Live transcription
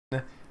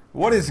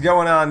What is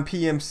going on,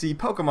 PMC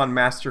Pokemon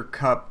Master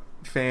Cup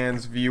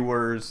fans,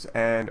 viewers,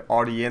 and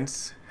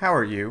audience? How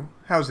are you?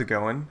 How's it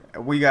going?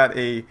 We got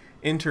a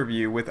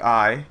interview with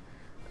well,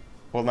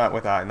 not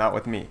with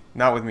me.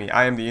 Not with me.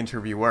 I am the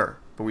interviewer.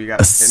 But we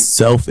got A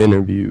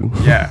self-interview.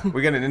 yeah,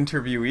 we got an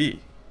interviewee.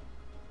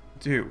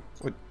 Dude,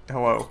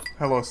 hello,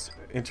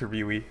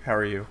 interviewee. How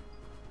are you?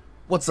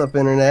 What's up,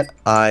 Internet?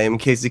 I am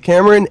Casey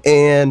Cameron,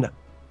 and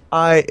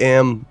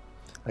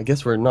I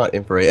guess we're not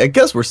Infraready. I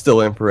guess we're still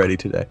Infraready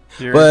today.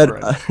 We're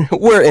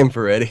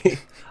Infraready.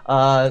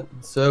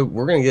 So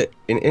we're going to get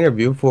an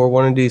interview for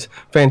one of these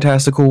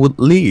fantastical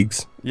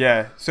leagues.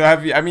 Yeah, so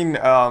how'd you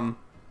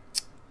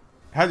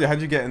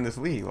get in this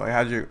league? Like,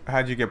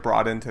 how'd you get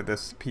brought into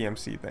this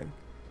PMC thing?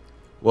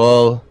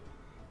 Well,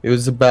 it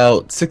was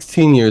about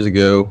 16 years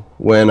ago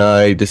when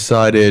I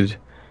decided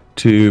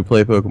to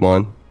play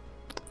Pokemon.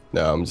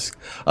 No,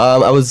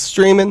 I was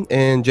streaming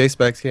and Jay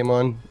Specs came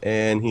on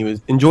and he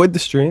enjoyed the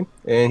stream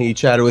and he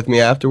chatted with me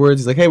afterwards.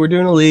 He's like, "Hey, we're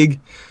doing a league."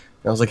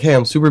 And I was like, "Hey,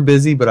 I'm super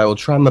busy, but I will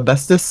try my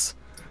bestest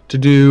to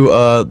do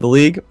the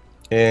league."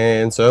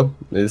 And so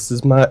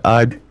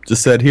I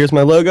just said, "Here's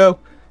my logo,"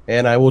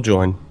 and I will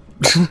join.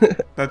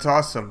 That's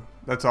awesome.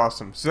 That's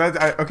awesome. So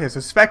okay.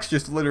 So Specs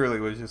just literally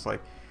was just like,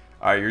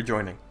 "All right, you're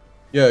joining."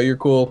 Yeah, you're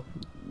cool.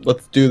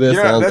 Let's do this.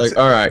 Yeah, and I was like,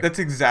 "All right." That's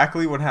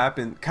exactly what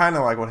happened. Kind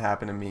of like what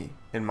happened to me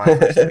in my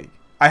first league.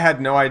 I had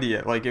no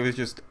idea. Like, it was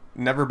just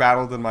never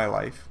battled in my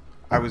life.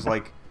 I was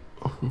like,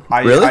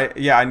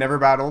 Really? I never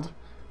battled.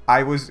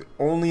 I was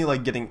only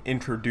like getting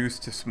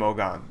introduced to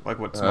Smogon, like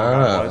what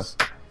Smogon was.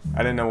 I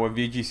didn't know what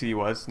VGC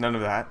was. None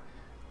of that.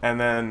 And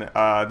then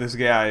this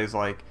guy is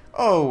like,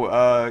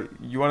 "Oh,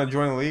 you want to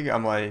join the league?"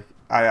 I'm like,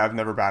 I've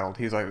never battled.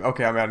 He's like,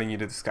 "Okay, I'm adding you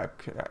to the Skype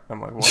chat."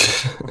 I'm like,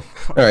 "What?"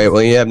 All right.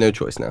 Well, you have no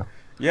choice now.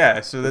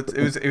 Yeah. So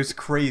it was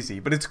crazy,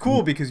 but it's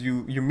cool because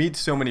you meet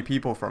so many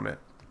people from it.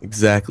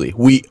 Exactly.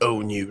 We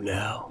own you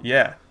now.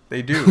 Yeah,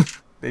 they do.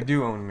 They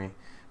do own me.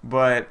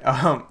 But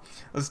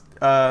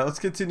let's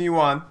continue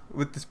on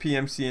with this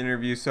PMC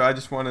interview. So I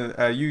just want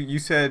to you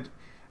said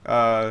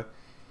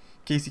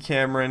Casey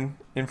Cameron,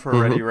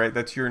 Infraready, right?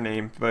 That's your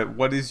name. But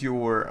what is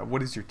your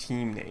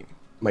team name?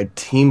 My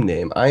team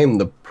name. I am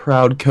the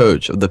proud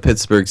coach of the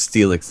Pittsburg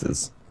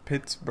Steelixes.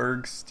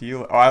 Pittsburg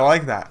Steel. Oh, I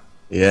like that.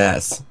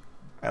 Yes.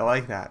 I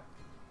like that.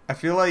 I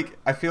feel like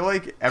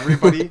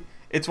everybody.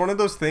 It's one of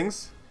those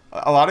things.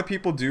 A lot of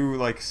people do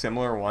like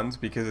similar ones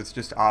because it's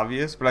just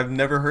obvious, but I've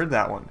never heard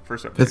that one for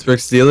some reason. Pittsburgh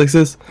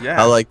Steelixes?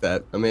 Yeah. I like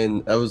that. I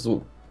mean,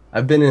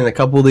 I've been in a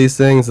couple of these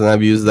things and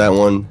I've used that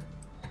one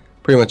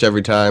pretty much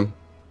every time.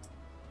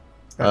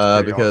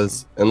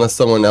 Because awesome. Unless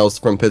someone else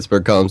from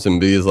Pittsburgh comes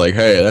and is like,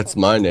 "Hey, that's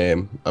my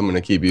name," I'm going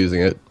to keep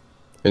using it.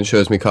 And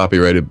shows me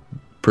copyrighted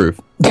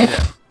proof.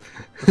 Yeah.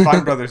 The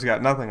Fine Brothers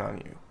got nothing on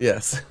you.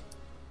 Yes.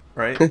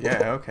 Right?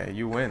 Yeah, okay.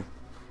 You win.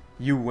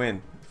 You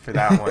win for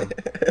that one.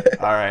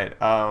 All right.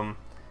 How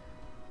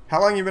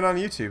long you been on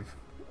YouTube?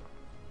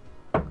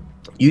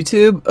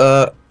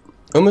 YouTube,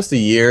 almost a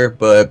year,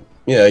 but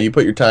you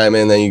put your time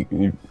in, then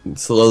you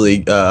slowly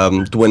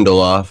dwindle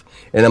off.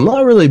 And I'm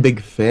not really a big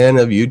fan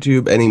of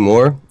YouTube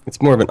anymore.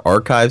 It's more of an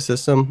archive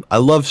system. I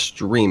love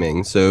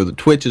streaming, so the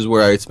Twitch is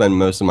where I spend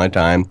most of my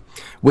time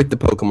with the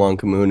Pokemon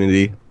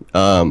community.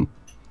 And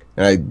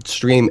I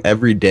stream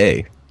every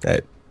day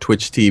at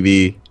Twitch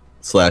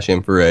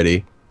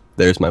TV/Infraready.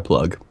 There's my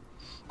plug.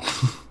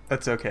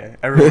 That's okay.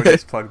 Everyone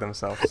just plug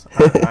themselves.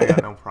 I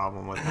got no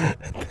problem with that.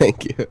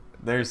 Thank you.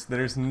 There's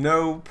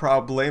no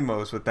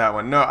problemos with that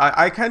one. No,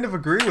 I kind of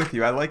agree with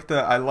you. I like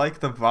the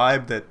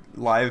vibe that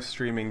live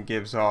streaming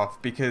gives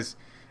off because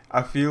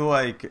I feel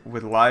like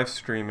with live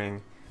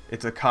streaming,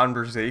 it's a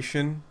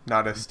conversation,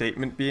 not a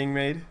statement being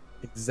made.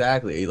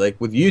 Exactly. Like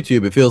with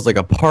YouTube, it feels like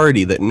a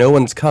party that no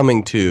one's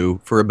coming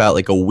to for about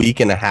like a week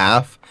and a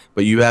half,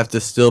 but you have to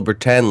still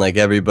pretend like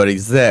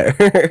everybody's there.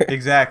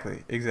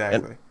 Exactly.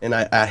 And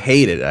I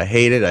hate it. I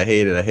hate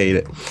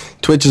it.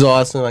 Twitch is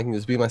awesome. I can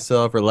just be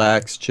myself,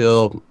 relax,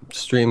 chill,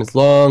 stream as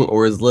long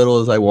or as little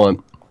as I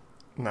want.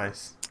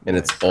 Nice. And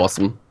nice. It's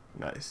awesome.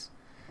 Nice.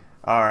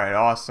 All right.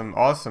 Awesome.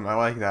 I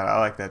like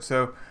that.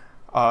 So,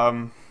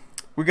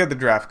 we got the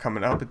draft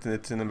coming up.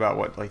 It's in about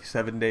what, like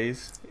 7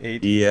 days,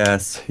 8?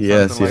 Yes.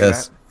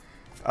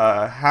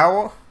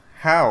 How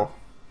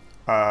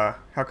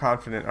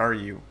confident are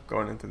you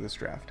going into this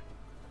draft?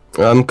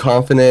 I'm as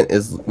confident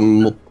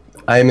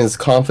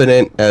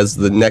as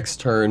the next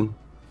turn.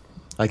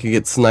 I could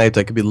get sniped.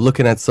 I could be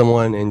looking at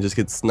someone and just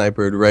get sniped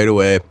right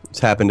away. It's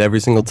happened every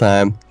single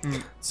time.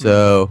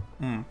 So,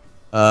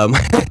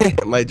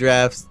 my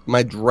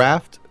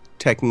draft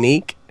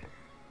technique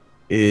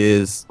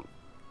is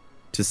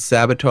to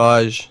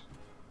sabotage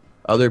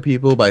other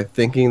people by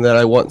thinking that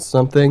I want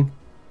something,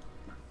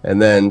 and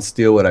then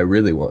steal what I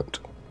really want.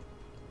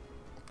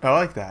 I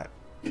like that.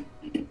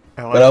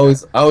 I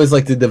always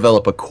like to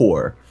develop a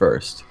core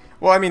first.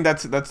 Well, I mean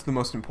that's the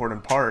most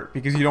important part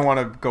because you don't want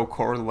to go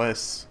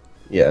coreless.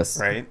 Yes.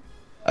 Right.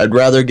 I'd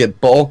rather get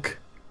bulk,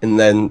 and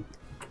then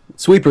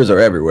sweepers are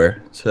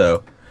everywhere,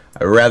 so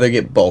I'd rather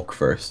get bulk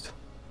first.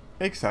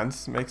 Makes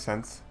sense.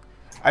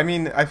 I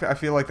mean, I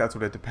feel like that's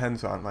what it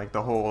depends on. Like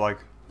the whole like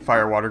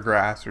Fire Water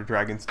Grass or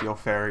Dragon Steel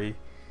Fairy,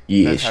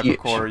 that type of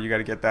core. You got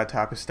to get that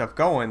type of stuff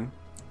going,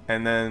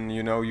 and then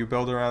you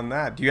build around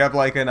that. Do you have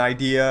like an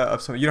idea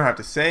of some? You don't have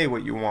to say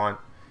what you want.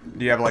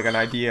 Do you have like an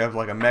idea of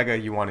like a mega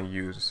you want to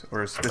use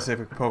or a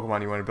specific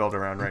Pokemon you want to build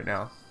around right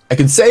now? I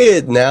could say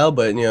it now,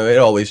 but it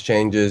always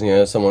changes.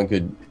 Someone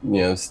could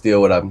steal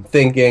what I'm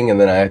thinking,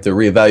 and then I have to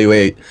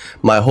reevaluate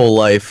my whole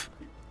life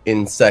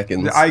in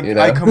seconds.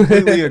 I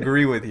completely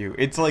agree with you.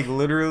 It's like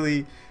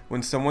literally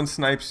when someone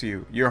snipes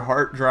you, your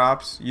heart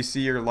drops. You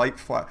see your life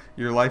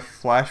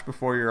flash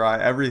before your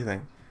eye.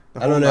 Everything.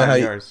 I don't know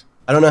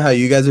how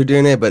you guys are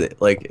doing it, but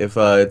like if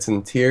it's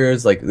in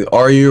tiers, like the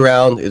RU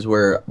round is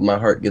where my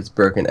heart gets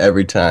broken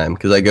every time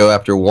because I go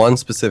after one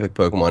specific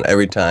Pokemon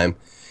every time.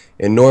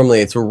 And normally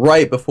it's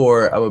right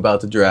before I'm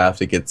about to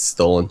draft, it gets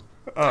stolen.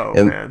 Oh,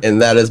 man.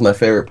 And that is my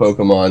favorite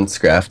Pokemon,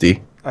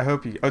 Scrafty. I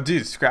hope you... Oh,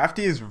 dude, Scrafty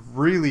is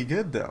really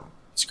good, though.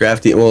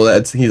 Scrafty, well,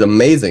 he's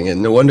amazing,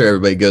 and no wonder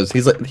everybody goes...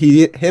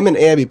 Him and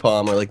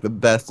Ambipom are like the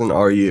best in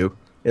RU,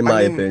 in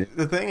my opinion.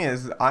 The thing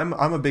is, I'm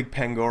a big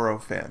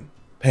Pangoro fan.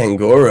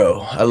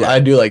 Pangoro. I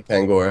do like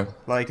Pangoro.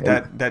 Like,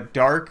 that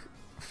dark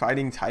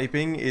fighting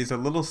typing is a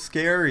little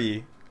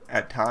scary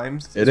at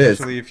times. It is.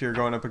 Especially if you're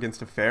going up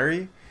against a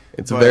fairy.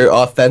 It's a very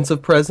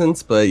offensive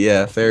presence, but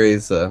yeah,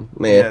 fairies, man.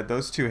 Yeah,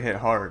 those two hit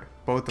hard.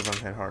 Both of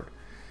them hit hard.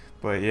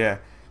 But yeah,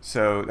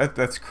 so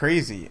that's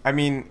crazy. I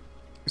mean,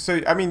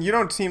 you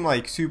don't seem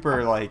like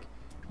super like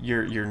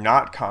you're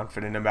not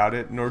confident about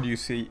it, nor do you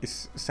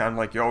sound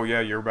like oh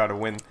yeah you're about to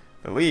win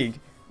the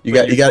league. You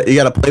got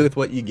to play with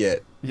what you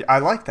get. Yeah, I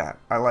like that.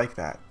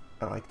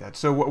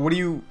 So what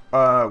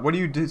do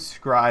you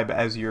describe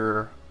as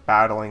your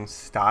battling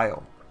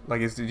style?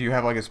 Like, do you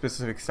have like a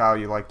specific style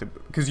you like to?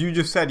 Because you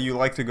just said you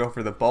like to go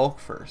for the bulk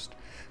first.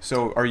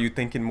 So are you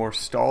thinking more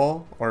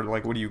stall or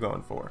like what are you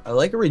going for? I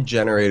like a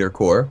regenerator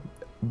core,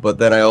 but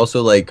then I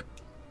also like.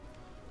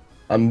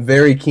 I'm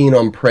very keen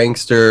on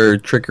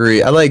prankster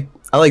trickery. I like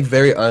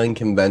very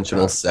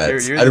unconventional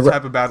sets. You're the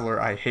type of battler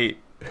I hate.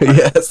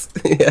 Yes.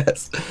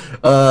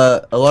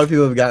 A lot of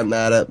people have gotten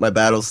mad at my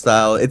battle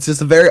style. It's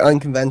just a very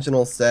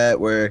unconventional set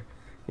where.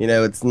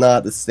 It's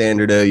not the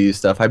standard OU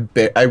stuff.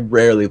 I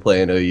rarely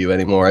play an OU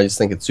anymore. I just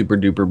think it's super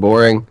duper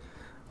boring.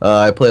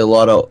 I play a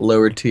lot of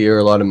lower tier,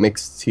 a lot of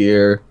mixed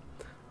tier,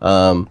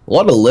 a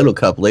lot of Little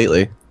Cup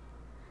lately.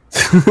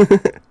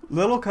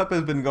 Little Cup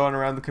has been going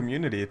around the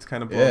community. It's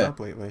kind of blown up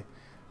lately.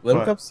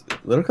 Little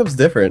Cup's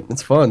different.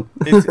 It's fun.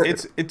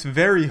 it's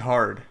very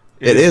hard.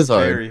 It is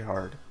hard. Very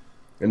hard.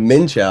 And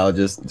Minchow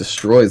just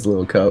destroys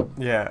Little Cup.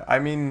 Yeah, I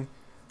mean,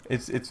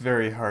 it's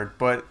very hard.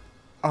 But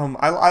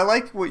I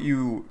like what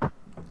you.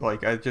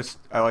 Like I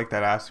like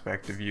that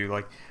aspect of you,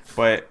 like,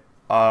 but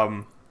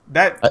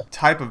that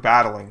type of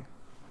battling,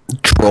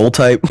 troll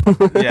type.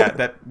 Yeah,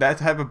 that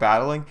type of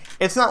battling.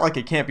 It's not like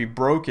it can't be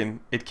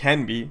broken. It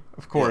can be,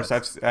 of course.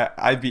 Yes.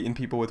 I've beaten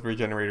people with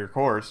regenerator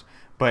cores,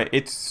 but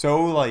it's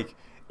so like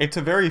it's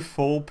a very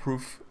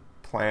foolproof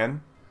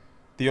plan.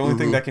 The only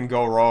thing that can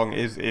go wrong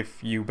is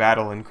if you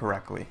battle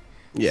incorrectly.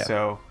 Yeah.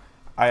 So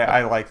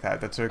I like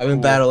that. I've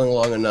been battling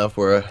long enough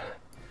where.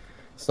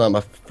 It's not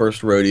my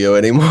first rodeo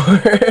anymore.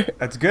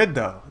 That's good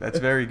though. That's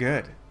very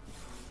good.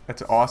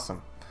 That's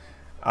awesome.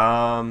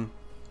 All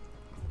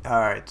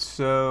right.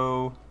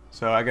 So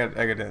I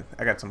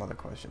got some other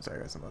questions.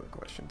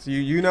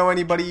 You know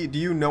anybody? Do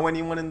you know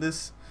anyone in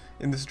this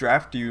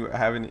draft? Do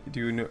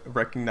you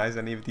recognize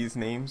any of these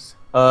names?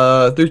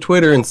 Through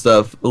Twitter and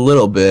stuff a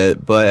little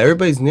bit, but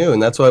everybody's new,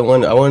 and that's why I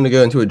wanted to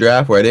go into a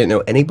draft where I didn't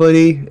know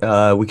anybody.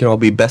 We can all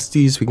be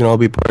besties. We can all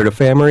be part of a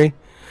family.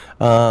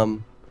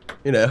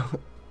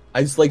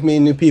 I just like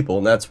meeting new people,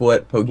 and that's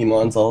what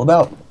Pokemon's all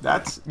about.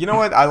 You know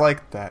what? I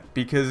like that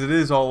because it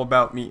is all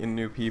about meeting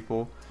new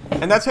people,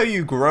 and that's how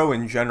you grow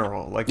in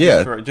general. Like,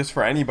 just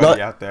for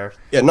anybody out there.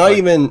 Yeah, not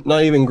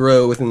even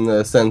grow within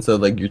the sense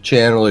of like your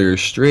channel or your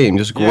stream.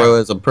 Just grow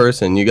as a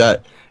person.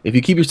 If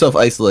you keep yourself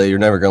isolated, you're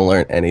never gonna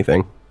learn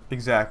anything.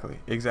 Exactly.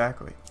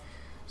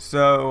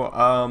 So,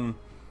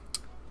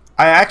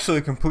 I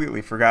actually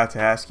completely forgot to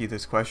ask you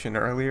this question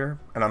earlier,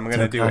 and I'm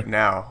gonna do it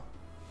now.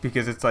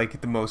 Because it's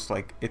like the most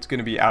like it's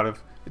gonna be out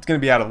of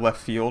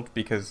left field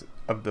because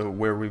of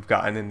where we've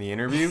gotten in the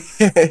interview.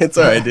 It's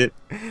alright, dude.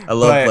 I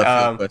love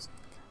left field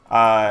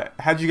questions.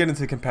 How'd you get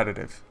into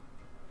competitive?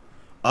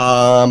 It's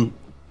a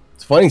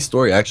funny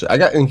story actually. I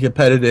got in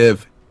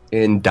competitive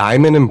in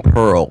Diamond and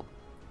Pearl,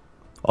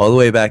 all the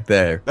way back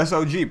there. That's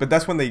OG, but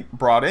that's when they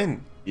brought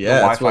in the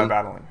Wi-Fi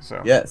battling.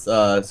 So yes,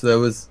 I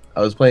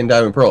was playing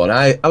Diamond and Pearl, and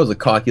I was a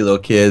cocky little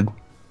kid,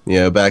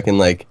 back in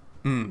like.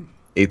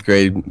 8th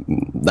grade,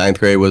 9th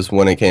grade was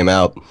when it came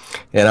out,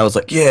 and I was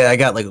like, yeah, I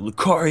got like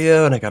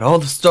Lucario, and I got all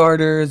the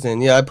starters,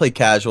 and I played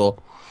casual,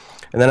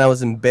 and then I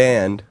was in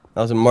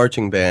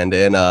marching band,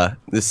 and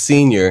this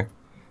senior,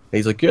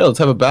 he's like, yeah, let's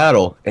have a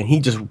battle, and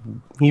he just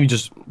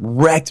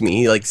wrecked me.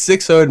 He like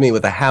 6-0'd me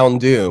with a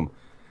Houndoom,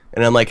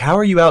 and I'm like, how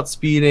are you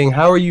outspeeding?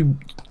 How are you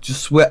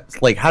just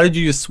how did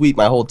you just sweep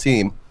my whole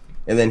team?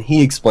 And then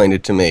he explained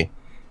it to me,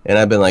 and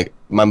I've been like,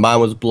 my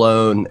mind was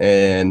blown,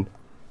 and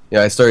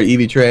I started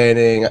EV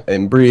training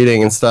and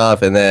breeding and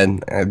stuff, and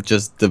then I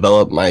just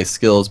developed my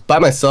skills by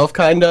myself,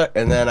 kinda,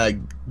 and then I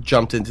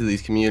jumped into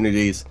these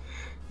communities,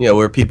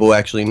 where people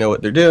actually know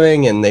what they're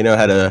doing and they know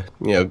how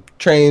to,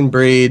 train,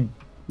 breed,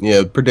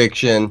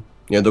 prediction,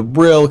 the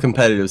real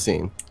competitive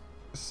scene.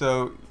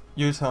 So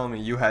you're telling me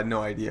you had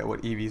no idea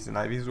what EVs and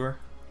IVs were?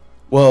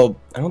 Well,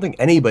 I don't think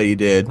anybody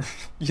did.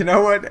 You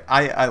know what?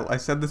 I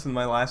said this in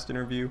my last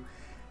interview.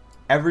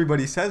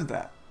 Everybody says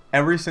that.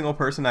 Every single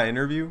person I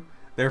interview,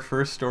 their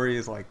first story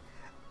is like,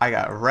 I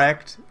got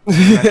wrecked.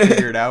 I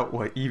figured out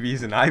what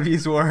EVs and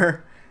IVs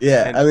were.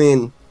 Yeah, and I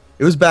mean,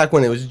 it was back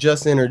when it was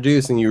just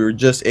introduced and you were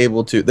just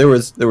able to. There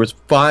was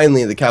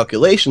finally the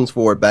calculations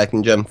for it back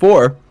in Gen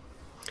 4.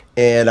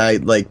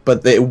 And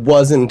but it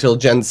wasn't until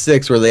Gen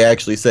 6 where they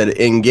actually said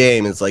in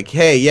game. It's like,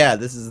 hey, yeah,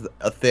 this is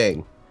a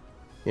thing.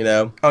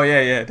 Oh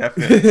yeah,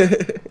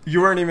 definitely.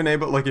 You weren't even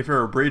able, like, if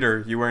you're a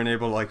breeder, you weren't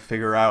able to like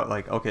figure out,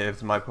 like, okay,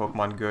 if my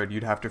Pokemon good,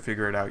 you'd have to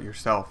figure it out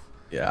yourself.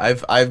 Yeah,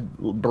 I've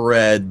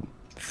bred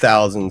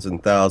thousands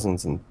and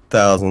thousands and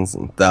thousands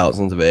and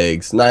thousands of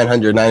eggs,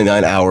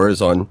 999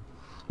 hours on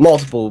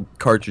multiple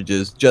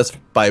cartridges just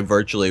by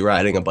virtually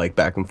riding a bike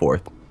back and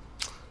forth.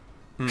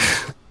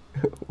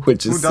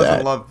 Which is Who doesn't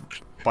sad. love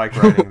bike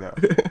riding though?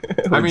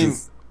 I mean,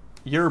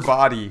 your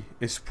body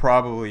is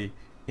probably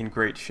in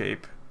great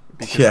shape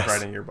because of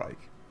riding your bike.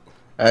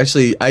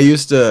 Actually, I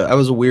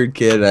was a weird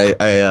kid.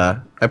 I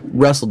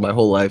wrestled my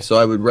whole life, so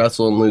I would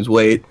wrestle and lose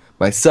weight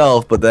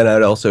myself, but then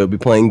I'd also be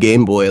playing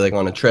Game Boy like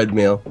on a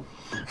treadmill,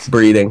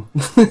 breeding.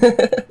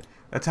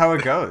 That's how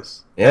it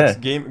goes. Yeah. That's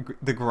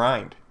the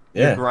grind.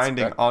 Yeah. You're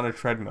grinding on a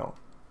treadmill.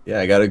 Yeah,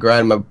 I gotta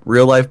grind my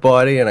real life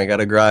body and I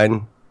gotta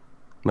grind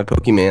my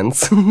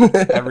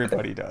Pokemans.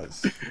 Everybody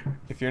does.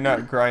 If you're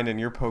not grinding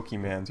your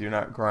Pokemans, you're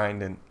not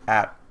grinding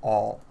at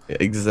all.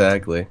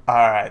 Exactly.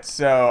 Alright,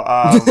 so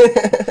I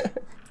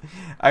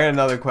got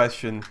another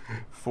question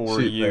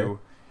for you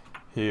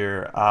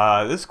here.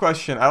 This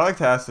question, I like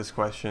to ask this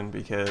question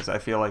because I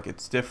feel like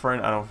it's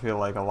different. I don't feel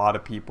like a lot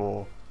of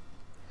people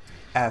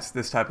ask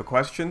this type of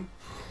question.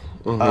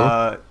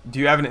 Do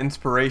you have an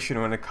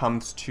inspiration when it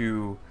comes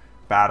to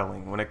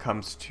battling? When it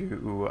comes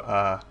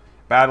to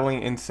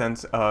battling in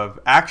sense of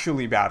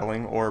actually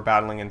battling, or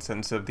battling in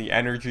sense of the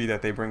energy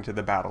that they bring to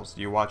the battles?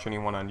 Do you watch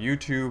anyone on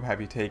YouTube? Have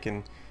you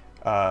taken,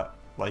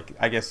 like,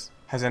 I guess,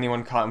 has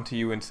anyone come to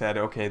you and said,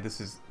 okay, this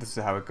is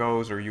how it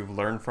goes, or you've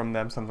learned from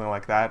them, something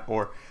like that?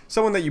 Or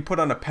someone that you put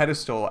on a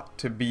pedestal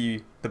to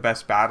be the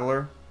best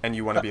battler and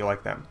you want to be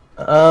like them?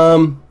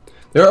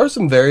 There are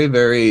some very,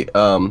 very,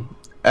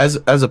 as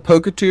a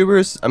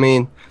PokeTubers, I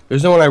mean,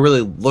 there's no one I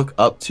really look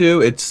up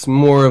to. It's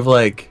more of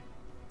like,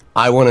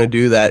 I want to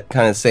do that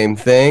kind of same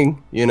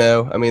thing,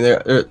 I mean,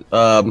 I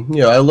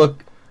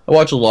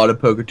watch a lot of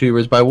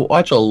PokeTubers, but I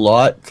watch a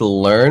lot to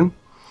learn.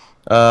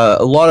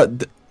 A lot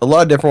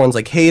of different ones,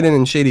 like Hayden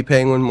and Shady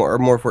Penguin, are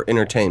more for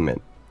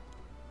entertainment.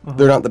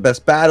 They're not the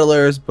best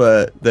battlers,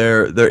 but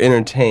they're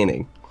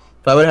entertaining.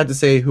 If I would have to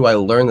say who I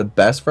learned the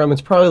best from,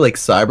 it's probably like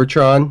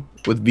Cybertron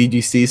with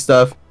VGC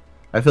stuff.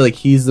 I feel like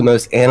he's the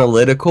most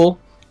analytical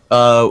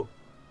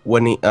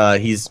when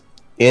he's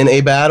in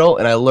a battle,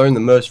 and I learned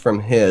the most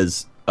from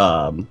his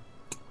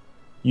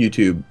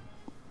YouTube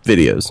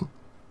videos.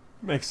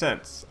 Makes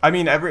sense. I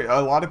mean,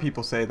 a lot of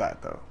people say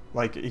that though.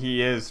 Like,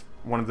 he is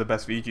one of the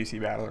best VGC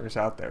battlers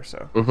out there.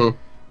 So,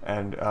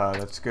 and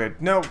that's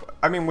good. No,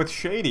 I mean, with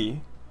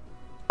Shady,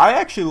 I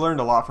actually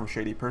learned a lot from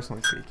Shady,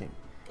 personally speaking.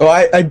 Oh,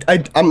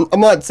 I'm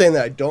not saying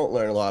that I don't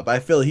learn a lot, but I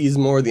feel he's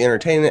more the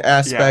entertainment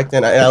aspect,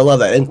 and I love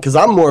that, and because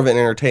I'm more of an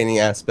entertaining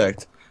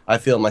aspect. I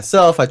feel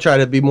myself. I try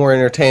to be more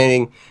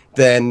entertaining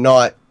than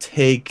not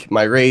take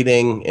my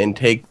rating and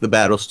take the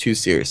battles too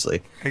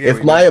seriously.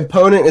 If my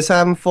opponent is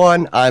having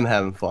fun, I'm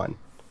having fun.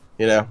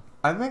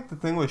 I think the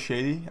thing with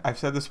Shady, I've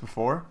said this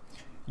before,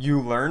 you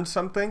learn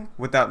something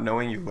without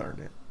knowing you learned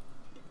it.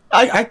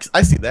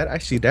 I see that. I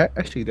see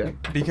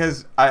that.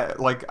 Because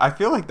I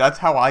feel like that's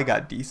how I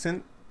got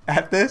decent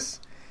at this.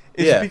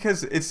 It's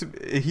because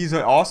he's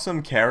an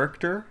awesome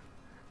character,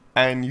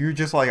 and you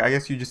just, like, I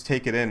guess you just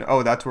take it in.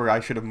 Oh, that's where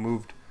I should have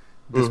moved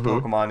this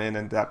Pokemon in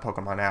and that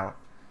Pokemon out.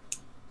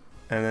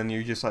 And then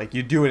you just, like,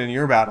 you do it in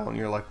your battle, and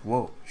you're like,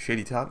 whoa,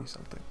 Shady taught me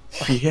something.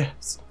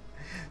 Yes.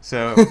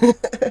 So,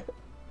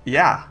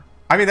 yeah.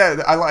 I mean,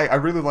 I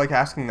really like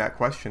asking that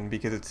question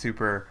because it's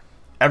super.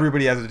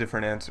 Everybody has a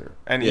different answer,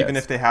 and even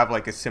if they have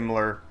like a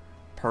similar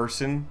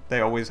person,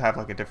 they always have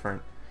like a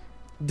different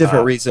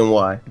reason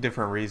why.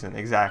 Different reason,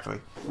 exactly.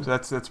 So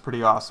that's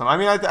pretty awesome. I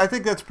mean, I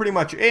think that's pretty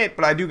much it.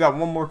 But I do got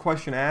one more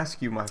question to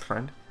ask you, my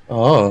friend.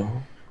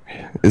 Oh,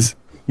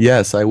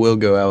 yes, I will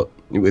go out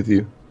with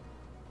you.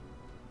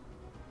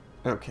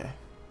 Okay.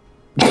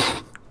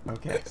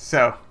 Okay,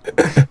 so.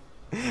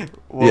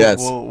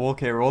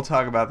 We'll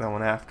talk about that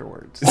one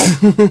afterwards.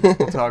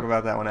 We'll talk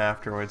about that one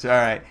afterwards. All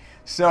right.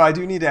 So I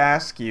do need to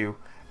ask you,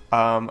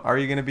 are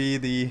you going to be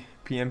the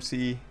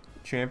PMC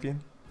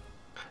champion?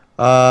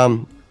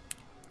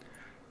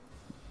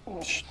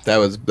 That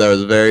was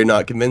very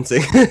not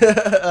convincing.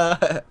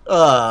 Let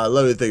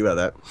me think about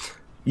that.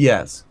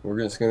 Yes, we're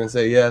just gonna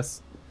say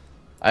yes.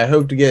 I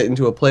hope to get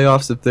into a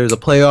playoffs if there's a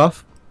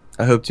playoff.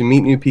 I hope to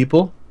meet new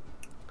people.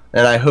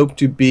 And I hope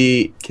to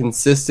be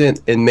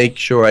consistent and make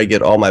sure I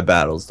get all my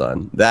battles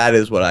done. That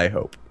is what I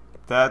hope.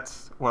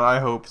 That's what I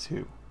hope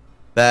too.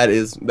 That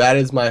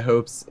is my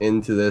hopes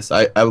into this.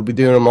 I will be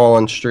doing them all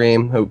on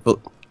stream.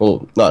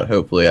 Well, not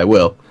hopefully. I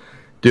will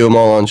do them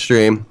all on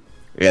stream.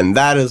 And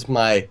that is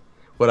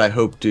what I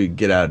hope to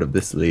get out of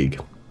this league.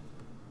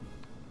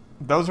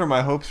 Those are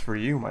my hopes for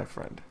you, my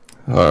friend.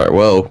 All right.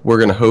 Well, we're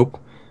gonna hope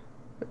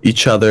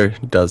each other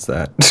does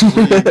that.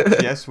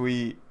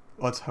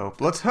 Let's hope.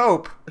 Let's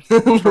hope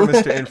for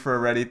Mr.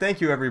 Infraready.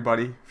 Thank you,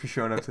 everybody, for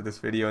showing up to this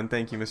video, and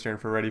thank you, Mr.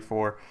 Infraready,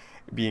 for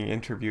being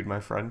interviewed,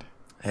 my friend.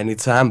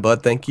 Anytime,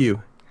 bud. Thank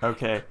you.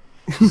 Okay.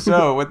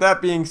 So, with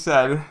that being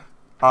said,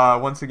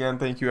 once again,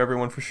 thank you,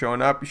 everyone, for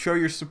showing up. Show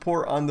your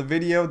support on the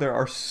video. There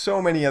are so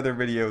many other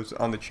videos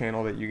on the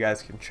channel that you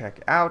guys can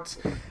check out.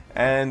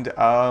 And,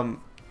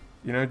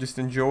 you know, just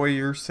enjoy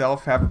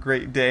yourself. Have a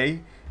great day.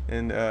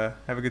 And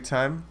have a good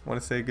time. Want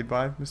to say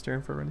goodbye,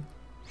 Mr. Infraready?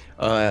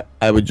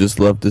 I would just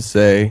love to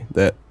say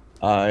that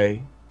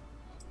I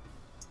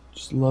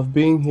just love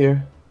being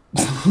here.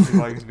 He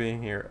likes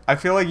being here. I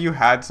feel like you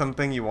had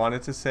something you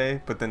wanted to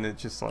say, but then it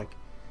just like...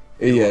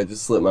 Yeah, it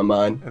just slipped my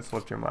mind. It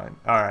slipped your mind.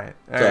 Alright.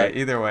 Alright,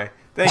 either way.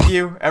 Thank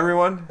you,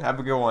 everyone. Have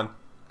a good one.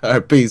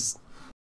 Alright, peace.